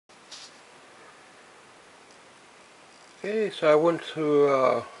Okay, so I went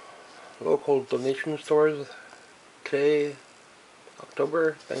to local donation stores today,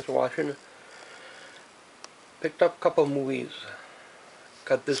 October. Thanks for watching. Picked up a couple movies.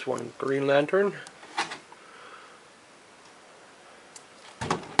 Got this one, Green Lantern.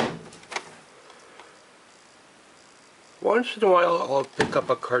 Once in a while I'll pick up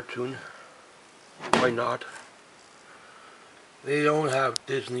a cartoon. Why not? They don't have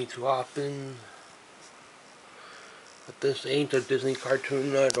Disney too often. But this ain't a Disney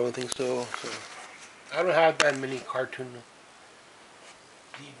cartoon, I don't think so. I don't have that many cartoon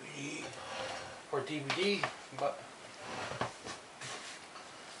DVD, but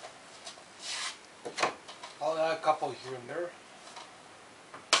I'll add a couple here and there.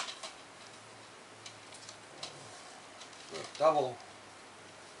 Double.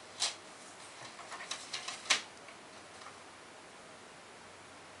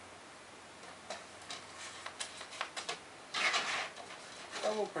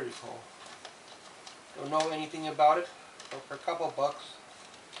 Double pretty cool. Don't know anything about it, but for a couple bucks,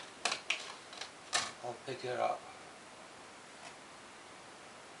 I'll pick it up.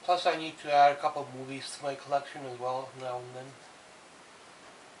 Plus I need to add a couple movies to my collection as well now and then.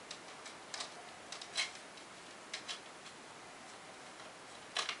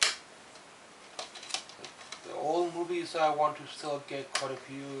 The old movies I want to still get quite a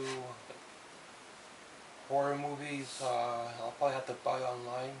few. Horror movies I'll probably have to buy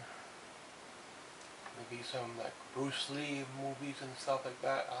online. Maybe some like Bruce Lee movies and stuff like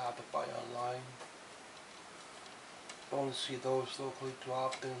that I'll have to buy online. Don't see those locally too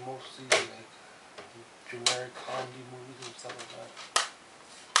often, mostly like generic comedy movies and stuff like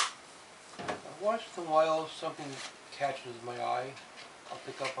that. Once in a while something catches my eye, I'll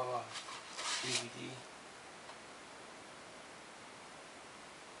pick up a DVD.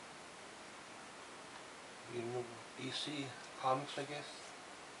 You know, DC comics, I guess.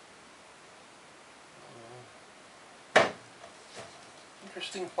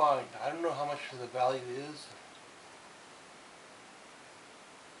 Interesting find. I don't know how much the value is.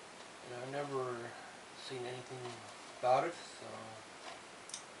 I've never seen anything about it, so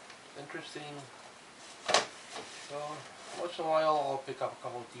it's interesting. So once in a while I'll pick up a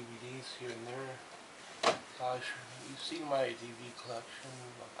couple of DVDs here and there. So you've seen my DVD collection.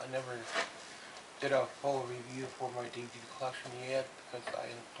 I never did a full review for my DVD collection yet because I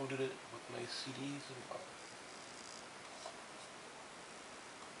included it with my CDs.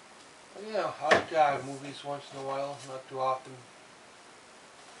 But yeah, I like to have movies once in a while, not too often.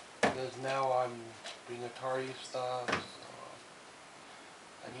 Because now I'm doing Atari stuff, so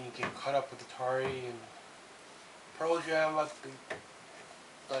I need to get caught up with Atari and Pearl Jam, like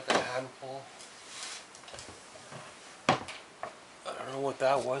a handful. I don't know what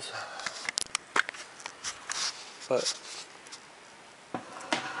that was, but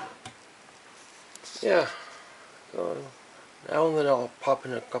yeah. So now and then I'll pop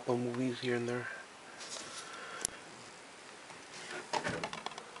in a couple movies here and there.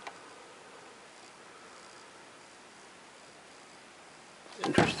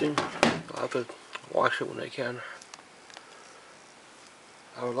 Interesting. I'll have to watch it when I can.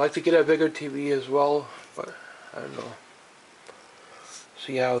 I would like to get a bigger TV as well, but I don't know.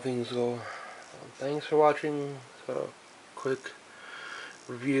 See how things go. Thanks for watching. So, quick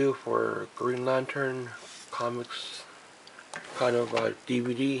review for Green Lantern comics, kind of a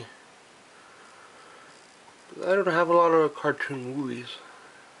DVD. I don't have a lot of cartoon movies,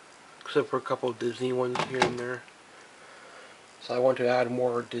 except for a couple of Disney ones here and there. So I want to add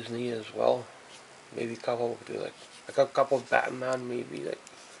more Disney as well. Maybe a couple, like a couple of Batman, maybe like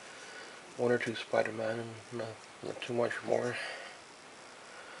one or two Spider-Man, and not too much more.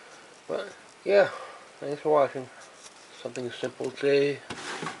 But yeah, thanks for watching. Something simple today.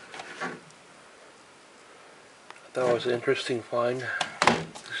 I thought it was an interesting find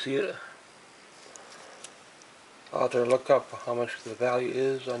to see it. I'll have to look up how much the value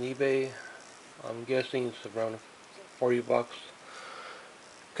is on eBay. I'm guessing it's around 40 bucks.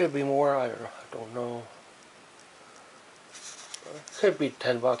 Could be more, I don't know. Could be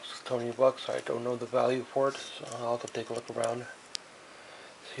 10 bucks, 20 bucks, I don't know the value for it, so I'll have to take a look around.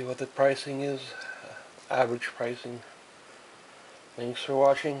 See what the pricing is, average pricing. Thanks for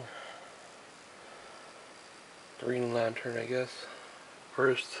watching. Green Lantern, I guess.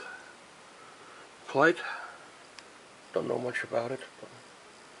 First flight. Don't know much about it, but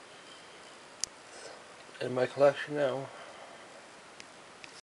in my collection now.